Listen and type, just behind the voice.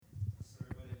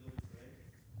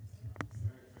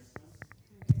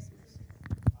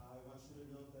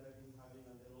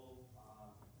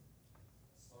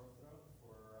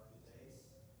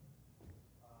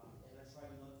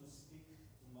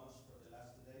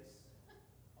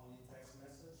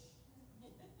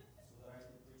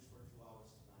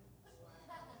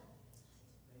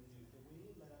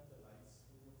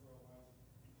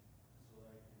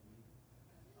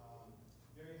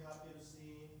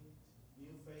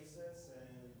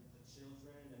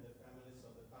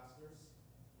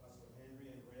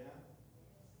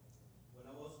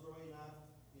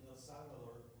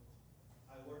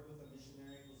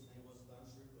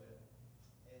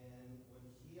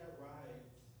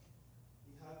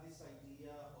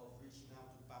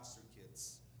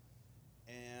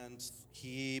and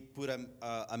he put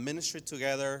a ministry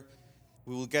together.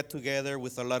 We will get together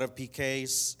with a lot of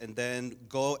PKs and then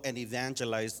go and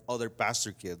evangelize other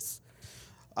pastor kids.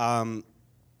 Um,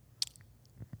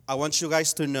 I want you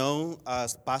guys to know,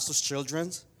 as pastor's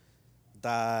children,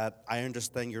 that I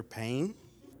understand your pain.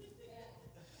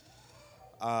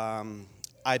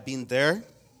 I've been there.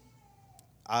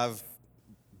 I've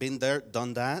been there,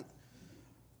 done that.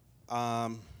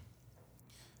 Um,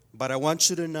 but I want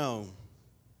you to know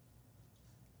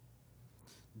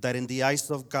that in the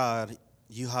eyes of God,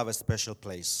 you have a special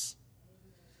place.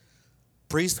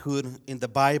 Priesthood in the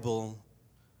Bible,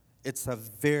 it's a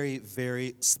very,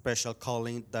 very special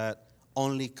calling that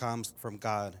only comes from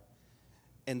God.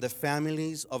 And the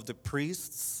families of the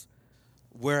priests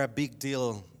were a big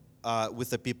deal with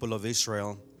the people of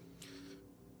Israel.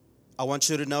 I want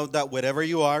you to know that wherever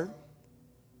you are,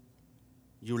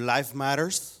 your life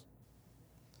matters.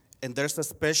 And there's a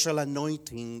special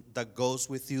anointing that goes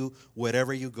with you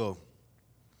wherever you go.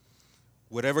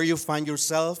 Wherever you find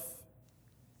yourself,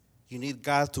 you need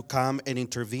God to come and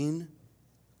intervene.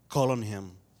 Call on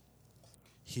Him.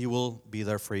 He will be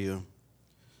there for you.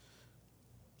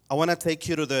 I want to take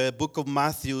you to the book of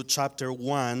Matthew, chapter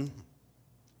 1.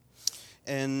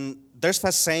 And there's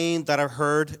a saying that I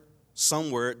heard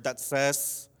somewhere that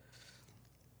says,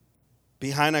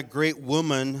 behind a great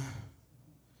woman,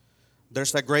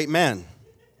 there's a great man.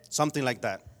 Something like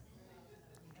that.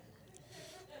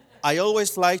 I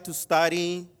always like to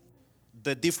study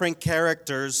the different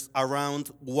characters around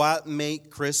what made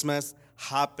Christmas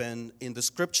happen in the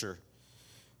scripture.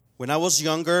 When I was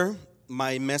younger,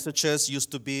 my messages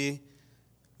used to be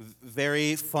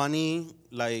very funny,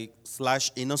 like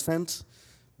 / innocent,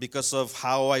 because of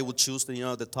how I would choose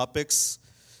the topics.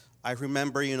 I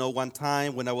remember, one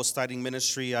time when I was studying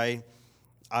ministry,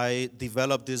 I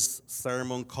developed this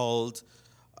sermon called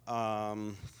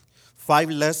 5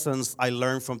 Lessons I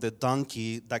Learned from the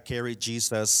Donkey That Carried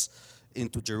Jesus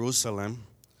into Jerusalem.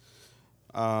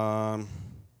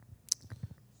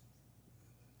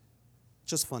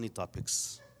 Just funny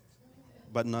topics,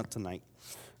 but not tonight.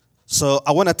 So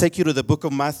I want to take you to the book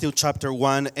of Matthew chapter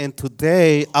 1, and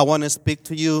today I want to speak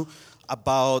to you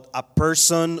about a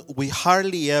person we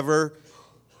hardly ever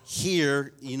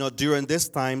hear, during these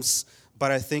times,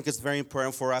 but I think it's very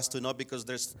important for us to know because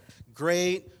there's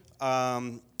great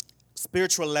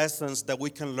spiritual lessons that we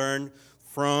can learn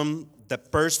from the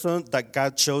person that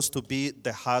God chose to be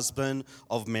the husband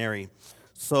of Mary.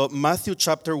 So Matthew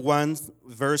chapter 1,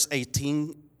 verse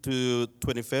 18 to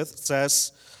 25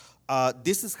 says,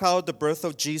 this is how the birth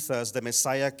of Jesus, the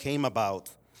Messiah, came about.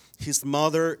 His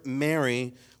mother,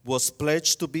 Mary, was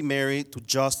pledged to be married to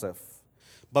Joseph.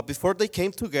 But before they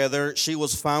came together, she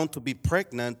was found to be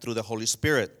pregnant through the Holy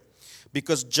Spirit.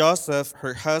 Because Joseph,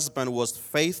 her husband, was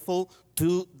faithful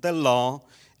to the law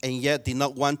and yet did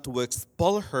not want to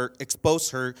expose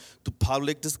her to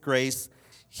public disgrace,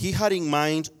 he had in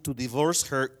mind to divorce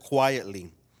her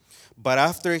quietly. But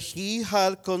after he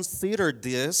had considered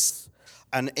this,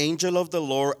 an angel of the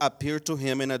Lord appeared to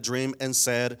him in a dream and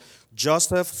said,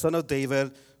 Joseph, son of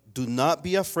David, do not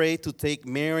be afraid to take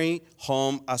Mary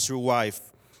home as your wife,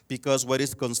 because what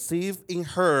is conceived in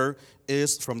her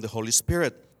is from the Holy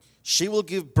Spirit. She will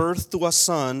give birth to a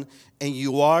son, and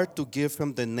you are to give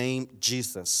him the name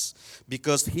Jesus,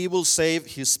 because he will save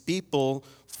his people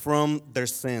from their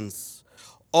sins.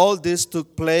 All this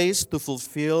took place to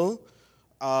fulfill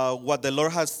what the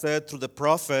Lord has said through the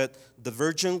prophet. The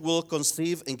virgin will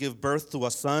conceive and give birth to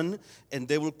a son, and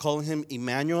they will call him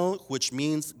Emmanuel, which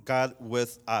means God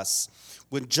with us.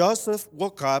 When Joseph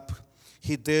woke up,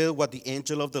 he did what the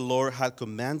angel of the Lord had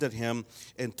commanded him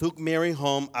and took Mary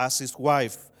home as his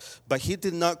wife. But he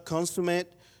did not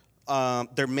consummate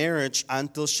their marriage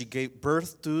until she gave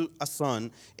birth to a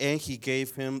son, and he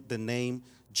gave him the name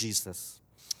Jesus.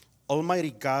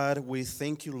 Almighty God, we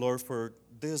thank you, Lord, for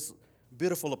this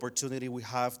beautiful opportunity we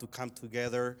have to come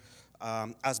together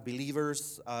as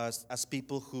believers, as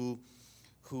people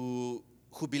who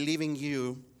believe in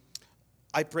you.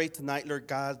 I pray tonight, Lord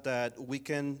God, that we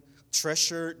can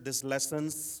treasure these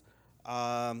lessons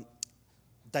that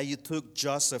you took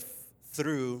Joseph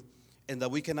through, and that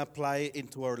we can apply it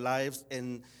into our lives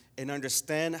and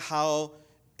understand how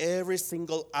every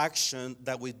single action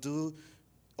that we do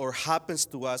or happens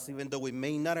to us, even though we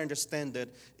may not understand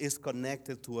it, is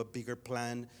connected to a bigger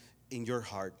plan in your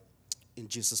heart. In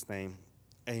Jesus' name,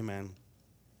 amen.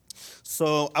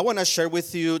 So I want to share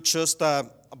with you just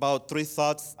about 3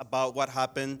 thoughts about what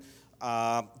happened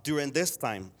during this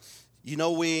time.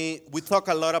 We talk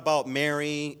a lot about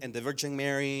Mary and the Virgin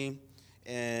Mary,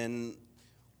 and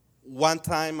one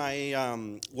time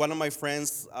one of my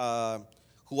friends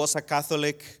who was a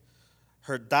Catholic.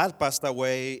 Her dad passed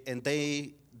away, and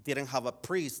they didn't have a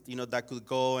priest, that could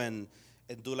go and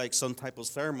do like some type of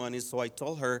ceremony. So I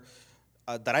told her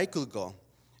that I could go.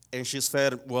 And she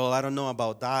said, well, I don't know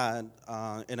about that.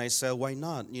 And I said, why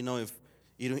not?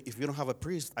 If you don't have a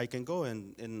priest, I can go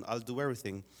and I'll do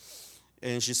everything.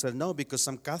 And she said, no, because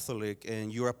I'm Catholic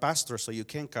and you're a pastor, so you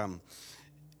can't come.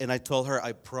 And I told her,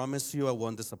 I promise you I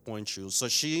won't disappoint you. So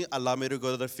she allowed me to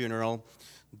go to the funeral.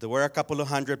 There were a couple of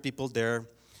hundred people there.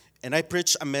 And I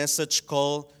preached a message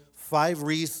called 5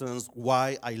 Reasons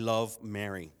Why I Love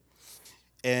Mary.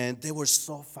 And they were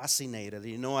so fascinated.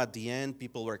 At the end,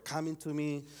 people were coming to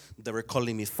me. They were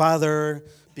calling me father.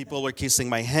 People were kissing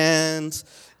my hands.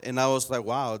 And I was like,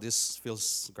 wow, this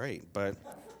feels great. But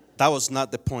that was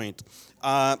not the point.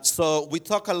 So we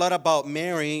talk a lot about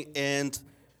Mary, and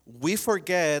we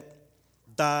forget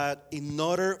that in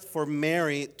order for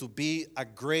Mary to be a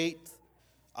great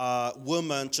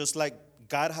woman, just like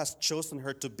God has chosen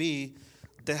her to be,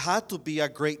 there had to be a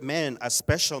great man, a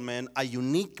special man, a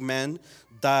unique man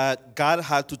that God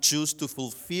had to choose to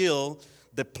fulfill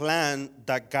the plan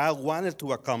that God wanted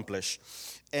to accomplish.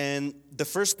 And the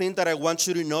first thing that I want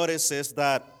you to notice is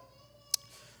that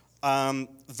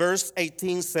verse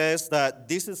 18 says that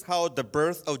this is how the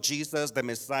birth of Jesus, the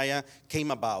Messiah,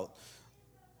 came about.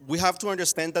 We have to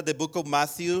understand that the book of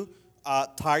Matthew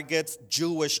targets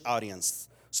Jewish audience.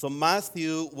 So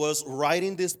Matthew was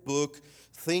writing this book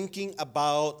thinking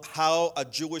about how a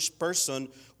Jewish person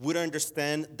would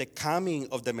understand the coming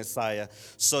of the Messiah.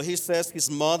 So he says his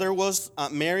mother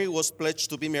Mary was pledged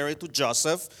to be married to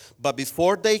Joseph, but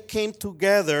before they came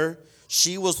together,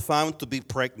 she was found to be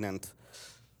pregnant.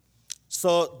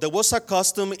 So there was a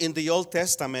custom in the Old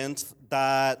Testament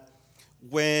that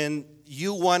when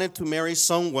you wanted to marry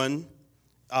someone,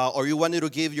 or you wanted to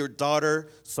give your daughter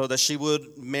so that she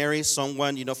would marry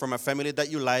someone, from a family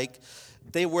that you like,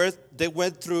 they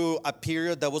went through a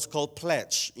period that was called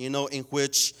pledge, in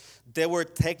which they were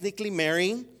technically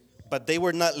married, but they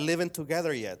were not living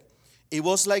together yet. It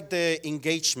was like the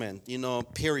engagement,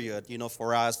 period,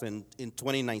 for us in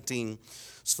 2019.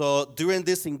 So during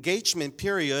this engagement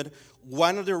period,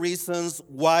 one of the reasons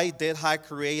why they had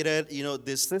created,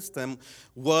 this system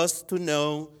was to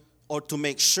know or to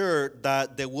make sure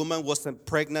that the woman wasn't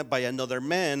pregnant by another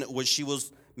man when she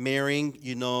was marrying,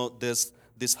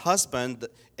 this husband,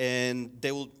 and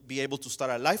they will be able to start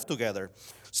a life together.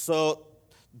 So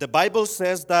the Bible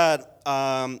says that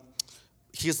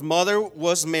his mother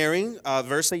was married,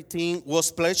 verse 18,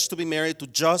 was pledged to be married to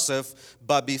Joseph,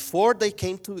 but before they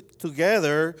came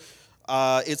together,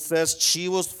 it says she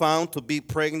was found to be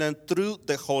pregnant through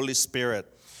the Holy Spirit.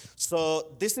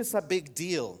 So this is a big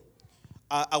deal.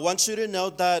 I want you to know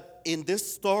that in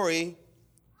this story,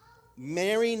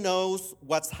 Mary knows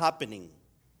what's happening.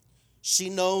 She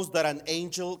knows that an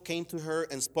angel came to her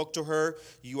and spoke to her.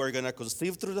 You are going to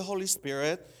conceive through the Holy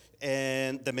Spirit,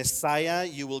 and the Messiah,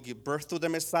 you will give birth to the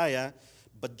Messiah.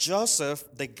 But Joseph,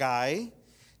 the guy,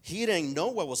 he didn't know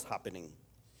what was happening.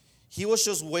 He was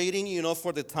just waiting,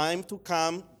 for the time to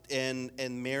come and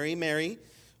marry Mary,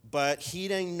 but he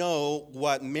didn't know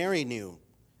what Mary knew.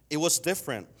 It was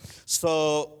different.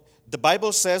 So the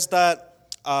Bible says that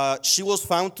she was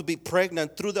found to be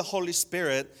pregnant through the Holy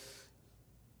Spirit.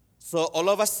 So all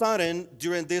of a sudden,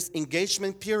 during this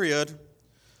engagement period,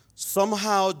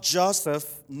 somehow Joseph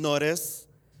noticed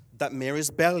that Mary's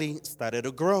belly started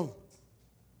to grow.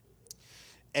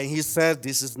 And he said,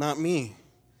 this is not me.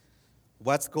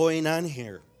 What's going on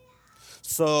here?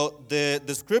 So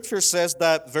the scripture says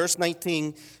that, verse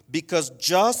 19, because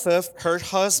Joseph, her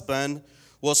husband,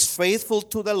 was faithful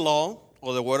to the law,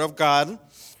 or the word of God,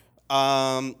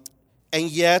 and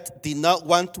yet did not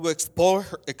want to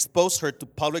expose her to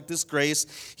public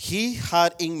disgrace, he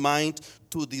had in mind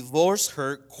to divorce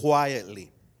her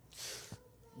quietly.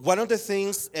 One of the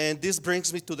things, and this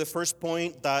brings me to the first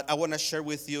point that I want to share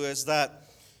with you, is that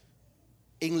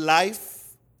in life,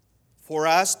 for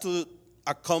us to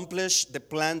accomplish the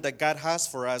plan that God has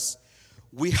for us,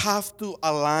 we have to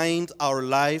align our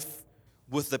life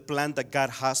with the plan that God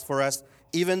has for us,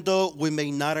 even though we may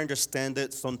not understand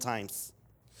it sometimes.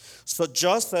 So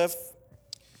Joseph,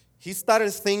 he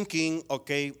started thinking,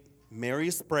 okay, Mary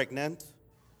is pregnant.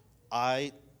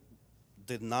 I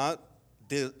did not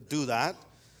do that.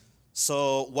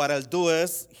 So what I'll do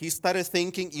is, he started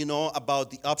thinking,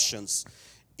 about the options.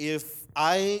 If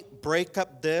I break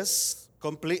up this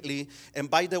completely, and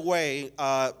by the way,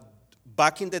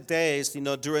 back in the days,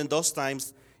 during those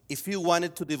times, if you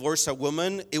wanted to divorce a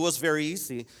woman, it was very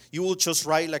easy. You would just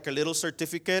write like a little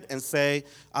certificate and say,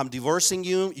 I'm divorcing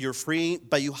you, you're free,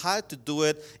 but you had to do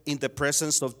it in the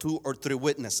presence of 2 or 3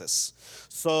 witnesses.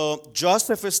 So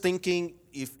Joseph is thinking,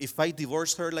 if I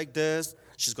divorce her like this,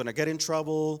 she's going to get in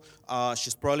trouble.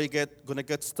 She's probably going to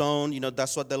get stoned.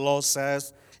 That's what the law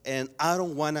says. And I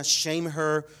don't want to shame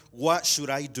her. What should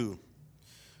I do?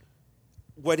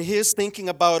 When he's thinking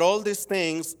about all these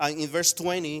things, in verse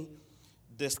 20,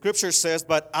 the scripture says,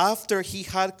 but after he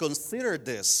had considered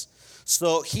this,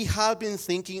 so he had been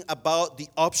thinking about the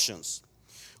options.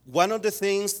 One of the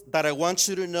things that I want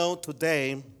you to know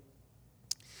today,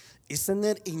 isn't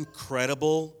it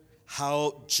incredible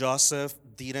how Joseph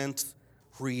didn't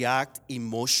react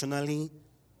emotionally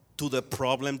to the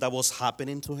problem that was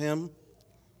happening to him?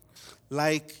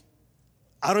 Like,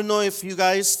 I don't know if you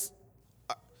guys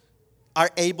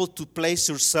are able to place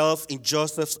yourself in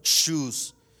Joseph's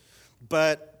shoes.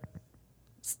 But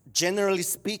generally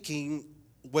speaking,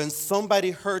 when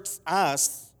somebody hurts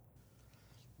us,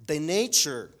 the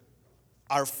nature,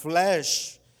 our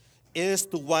flesh, is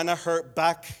to want to hurt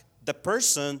back the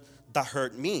person that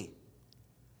hurt me.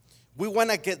 We want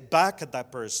to get back at that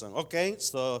person, okay?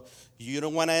 So you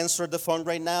don't want to answer the phone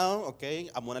right now, okay?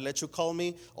 I'm going to let you call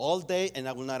me all day, and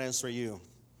I will not answer you.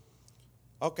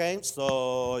 Okay,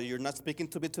 so you're not speaking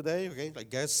to me today, okay? I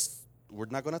guess we're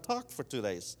not going to talk for 2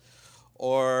 days.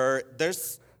 Or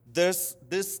there's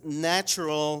this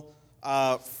natural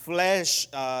flesh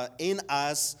in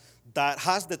us that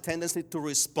has the tendency to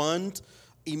respond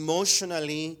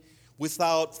emotionally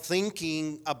without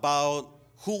thinking about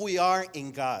who we are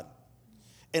in God.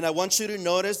 And I want you to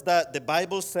notice that the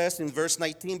Bible says in verse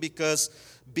 19, because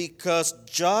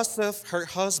Joseph, her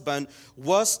husband,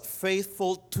 was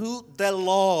faithful to the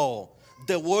law,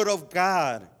 the word of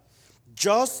God.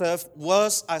 Joseph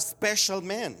was a special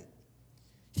man.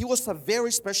 He was a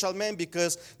very special man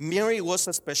because Mary was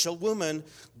a special woman.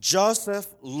 Joseph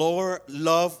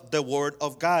loved the word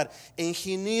of God. And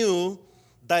he knew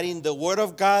that in the word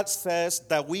of God says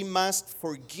that we must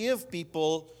forgive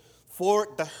people for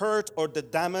the hurt or the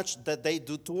damage that they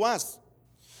do to us.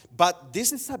 But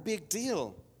this is a big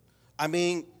deal. I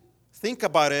mean, think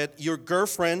about it. Your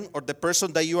girlfriend or the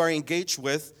person that you are engaged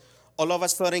with all of a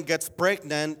sudden gets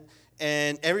pregnant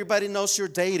and everybody knows you're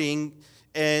dating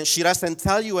and she doesn't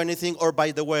tell you anything. Or,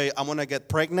 by the way, I'm going to get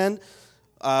pregnant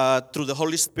through the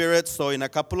Holy Spirit. So in a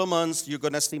couple of months, you're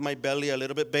going to see my belly a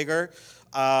little bit bigger.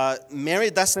 Mary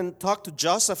doesn't talk to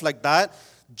Joseph like that.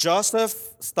 Joseph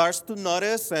starts to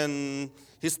notice and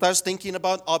he starts thinking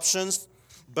about options,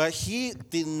 but he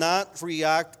did not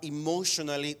react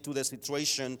emotionally to the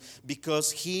situation because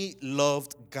he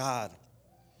loved God.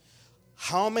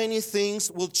 How many things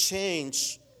will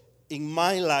change in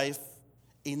my life,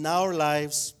 in our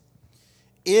lives,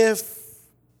 if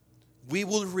we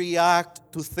will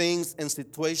react to things and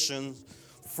situations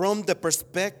from the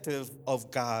perspective of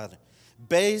God,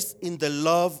 based in the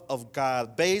love of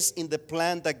God, based in the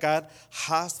plan that God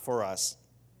has for us.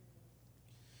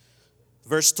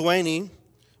 Verse 20,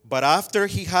 but after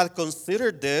he had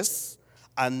considered this,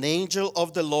 an angel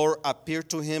of the Lord appeared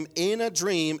to him in a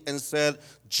dream and said,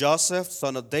 Joseph,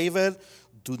 son of David,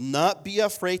 do not be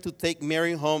afraid to take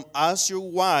Mary home as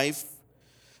your wife,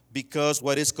 because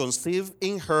what is conceived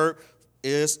in her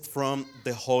is from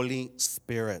the Holy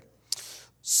Spirit.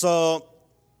 So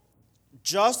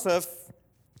Joseph,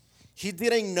 he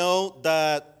didn't know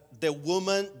that the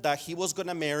woman that he was going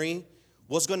to marry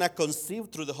was going to conceive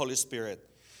through the Holy Spirit.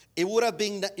 It would have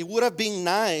been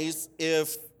nice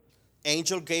if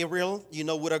Angel Gabriel,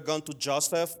 would have gone to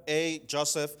Joseph. Hey,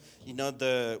 Joseph,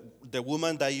 the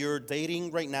woman that you're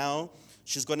dating right now,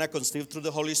 she's going to conceive through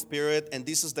the Holy Spirit, and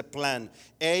this is the plan.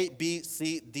 A, B,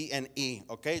 C, D, and E.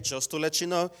 Okay, just to let you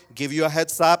know, give you a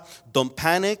heads up. Don't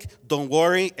panic. Don't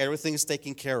worry. Everything is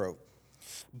taken care of.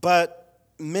 But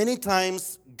many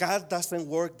times, God doesn't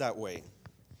work that way.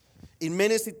 In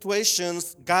many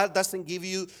situations, God doesn't give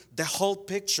you the whole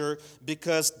picture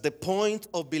because the point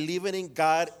of believing in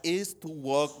God is to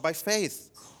walk by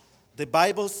faith. The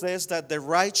Bible says that the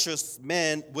righteous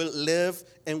man will live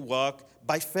and walk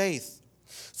by faith.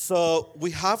 So we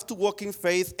have to walk in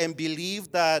faith and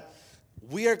believe that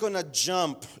we are going to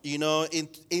jump,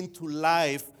 into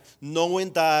life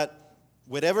knowing that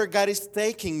wherever God is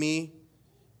taking me,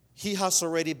 He has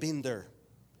already been there.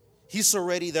 He's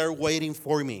already there waiting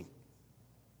for me.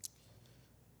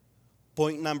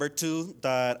 Point number 2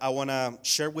 that I want to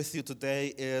share with you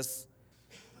today is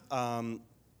the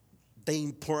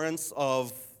importance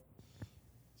of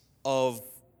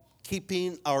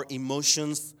keeping our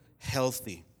emotions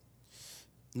healthy.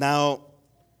 Now,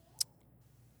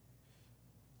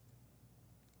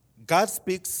 God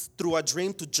speaks through a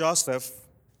dream to Joseph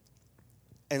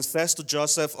and says to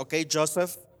Joseph, okay,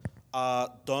 Joseph,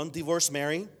 don't divorce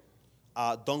Mary.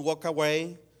 Don't walk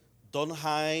away. Don't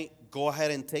hide. Go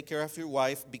ahead and take care of your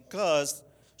wife because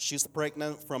she's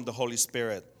pregnant from the Holy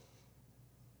Spirit.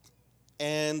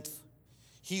 And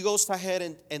he goes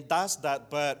ahead and does that.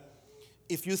 But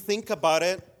if you think about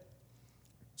it,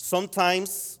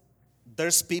 sometimes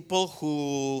there's people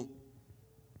who,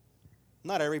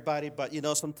 not everybody, but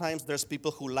sometimes there's people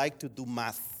who like to do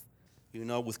math,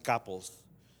 with couples.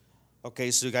 Okay,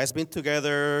 so you guys been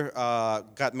together,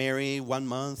 got married 1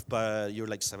 month, but you're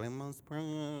like 7 months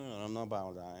pregnant. I don't know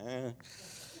about that.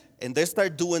 And they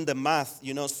start doing the math,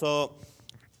 So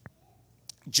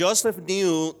Joseph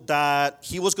knew that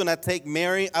he was going to take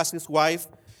Mary as his wife,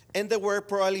 and there were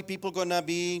probably people going to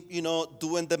be,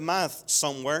 doing the math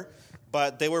somewhere,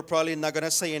 but they were probably not going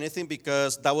to say anything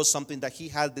because that was something that he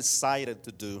had decided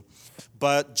to do.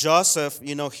 But Joseph,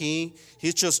 he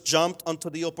just jumped onto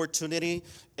the opportunity.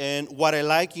 And what I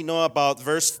like, about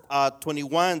verse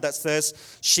 21 that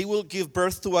says, she will give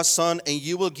birth to a son and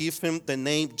you will give him the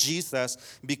name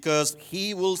Jesus because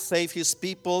he will save his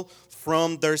people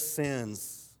from their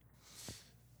sins.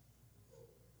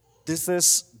 This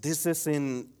is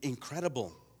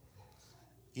incredible.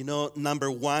 Number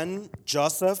one,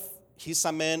 Joseph, he's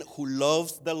a man who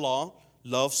loves the law,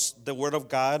 loves the word of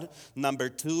God. Number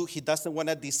two, he doesn't want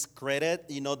to discredit,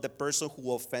 the person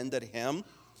who offended him.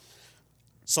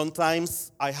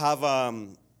 Sometimes I have a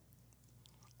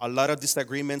lot of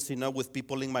disagreements, with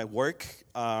people in my work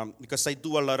because I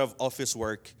do a lot of office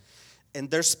work. And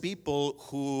there's people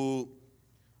who,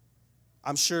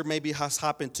 I'm sure maybe it has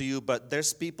happened to you, but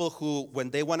there's people who,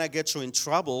 when they want to get you in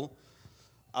trouble,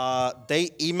 they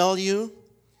email you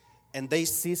and they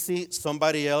CC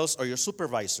somebody else or your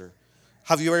supervisor.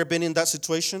 Have you ever been in that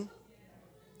situation?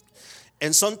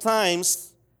 And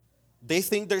sometimes they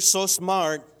think they're so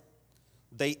smart,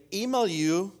 they email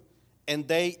you and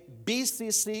they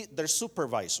BCC their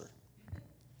supervisor.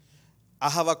 I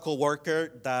have a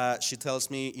coworker that she tells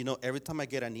me, every time I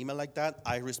get an email like that,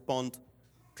 I respond,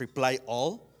 reply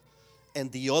all.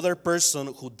 And the other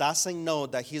person who doesn't know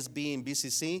that he's being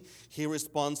BCC, he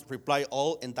responds, reply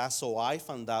all, and that's how I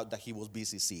found out that he was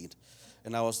BCC'd.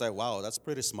 And I was like, wow, that's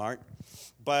pretty smart.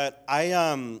 But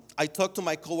I talk to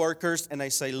my coworkers and I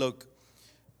say, look,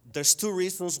 there's two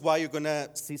reasons why you're going to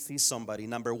CC somebody.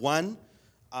 Number one,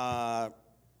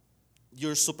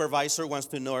 your supervisor wants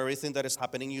to know everything that is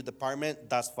happening in your department,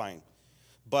 that's fine.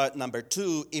 But number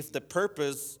two, if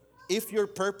your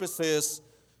purpose is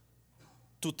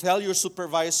to tell your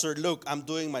supervisor, look, I'm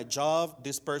doing my job,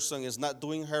 this person is not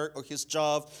doing her or his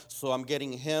job, so I'm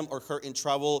getting him or her in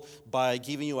trouble by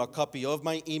giving you a copy of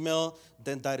my email,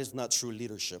 then that is not true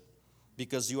leadership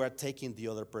because you are taking the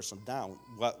other person down.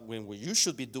 What you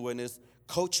should be doing is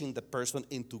coaching the person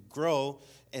into grow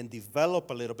and develop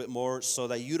a little bit more so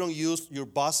that you don't use your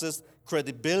boss's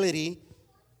credibility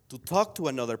to talk to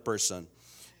another person.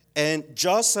 And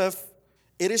Joseph,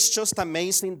 it is just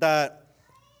amazing that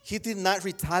he did not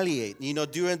retaliate,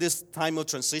 during this time of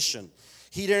transition.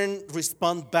 He didn't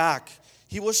respond back.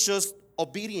 He was just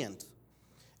obedient.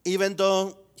 Even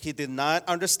though he did not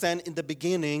understand in the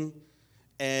beginning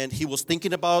and he was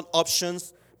thinking about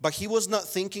options, but he was not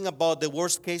thinking about the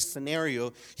worst case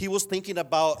scenario. He was thinking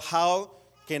about how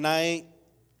can I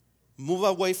move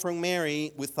away from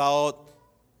Mary without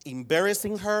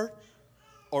embarrassing her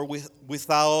or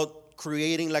without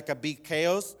creating like a big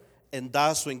chaos. And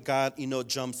that's when God,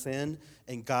 jumps in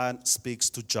and God speaks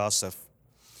to Joseph.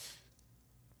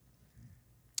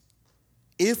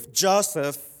 If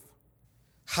Joseph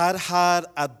had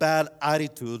a bad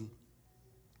attitude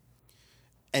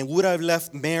and would have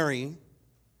left Mary,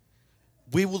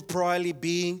 we would probably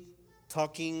be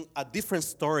talking a different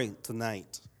story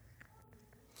tonight.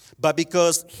 But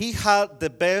because he had the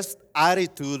best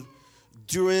attitude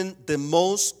during the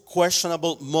most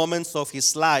questionable moments of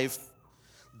his life,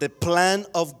 the plan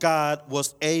of God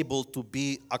was able to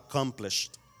be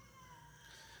accomplished.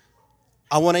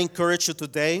 I want to encourage you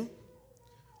today,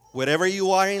 wherever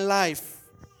you are in life,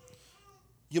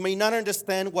 you may not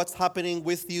understand what's happening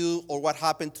with you or what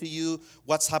happened to you,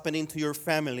 what's happening to your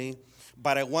family,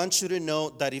 but I want you to know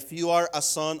that if you are a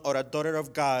son or a daughter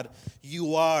of God,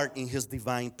 you are in His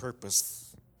divine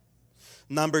purpose.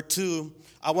 Number two,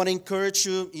 I want to encourage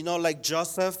you, like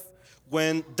Joseph,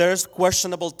 when there's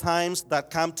questionable times that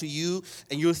come to you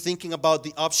and you're thinking about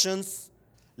the options,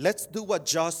 let's do what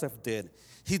Joseph did.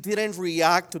 He didn't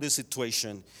react to the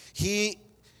situation. He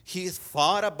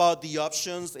thought about the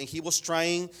options and he was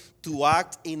trying to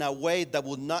act in a way that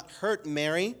would not hurt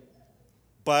Mary,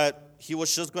 but he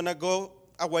was just going to go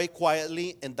away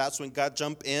quietly, and that's when God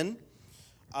jumped in.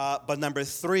 But number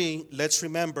three, let's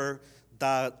remember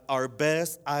that our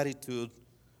best attitude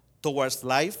towards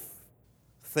life,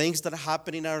 things that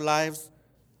happen in our lives,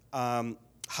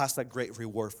 has a great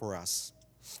reward for us.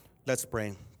 Let's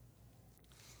pray.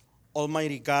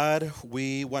 Almighty God,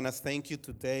 we want to thank you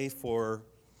today for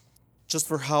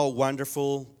how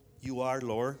wonderful you are,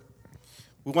 Lord.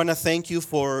 We want to thank you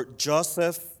for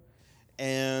Joseph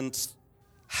and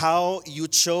how you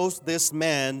chose this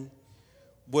man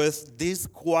with these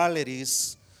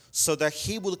qualities so that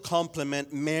he would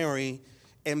complement Mary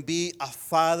and be a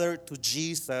father to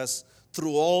Jesus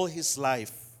through all his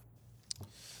life.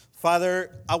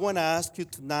 Father, I want to ask you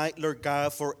tonight, Lord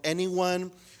God, for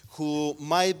anyone who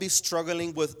might be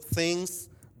struggling with things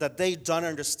that they don't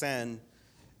understand,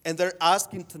 and they're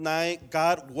asking tonight,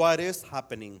 God, what is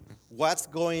happening? What's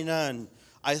going on?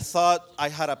 I thought I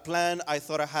had a plan. I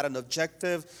thought I had an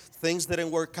objective. Things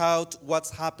didn't work out. What's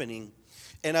happening?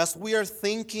 And as we are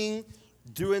thinking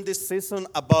during this season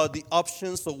about the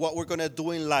options of what we're going to do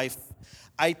in life,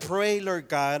 I pray, Lord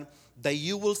God, that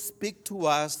you will speak to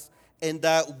us and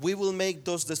that we will make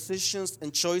those decisions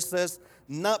and choices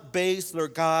not based,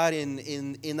 Lord God,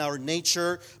 in our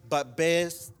nature, but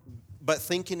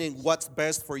thinking in what's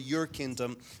best for your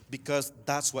kingdom, because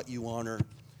that's what you honor.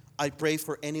 I pray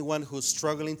for anyone who's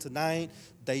struggling tonight,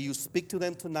 that you speak to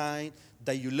them tonight,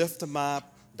 that you lift them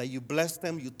up, that you bless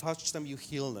them, you touch them, you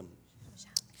heal them.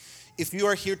 If you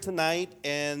are here tonight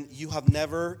and you have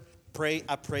never prayed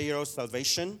a prayer of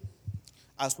salvation,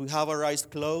 as we have our eyes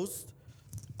closed,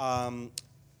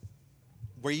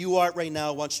 where you are right now,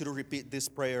 I want you to repeat this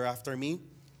prayer after me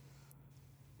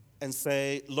and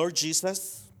say, Lord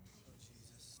Jesus,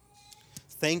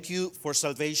 thank you for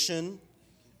salvation,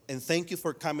 and thank you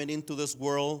for coming into this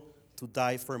world to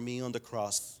die for me on the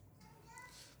cross.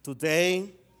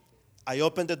 Today, I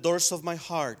open the doors of my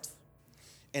heart,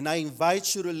 and I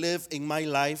invite you to live in my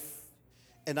life,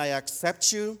 and I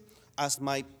accept you as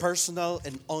my personal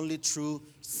and only true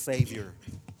Savior.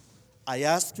 I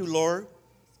ask you, Lord,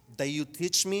 that you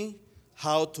teach me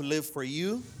how to live for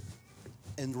you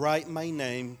and write my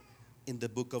name in the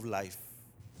book of life.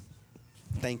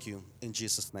 Thank you, in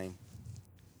Jesus' name.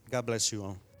 God bless you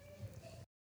all.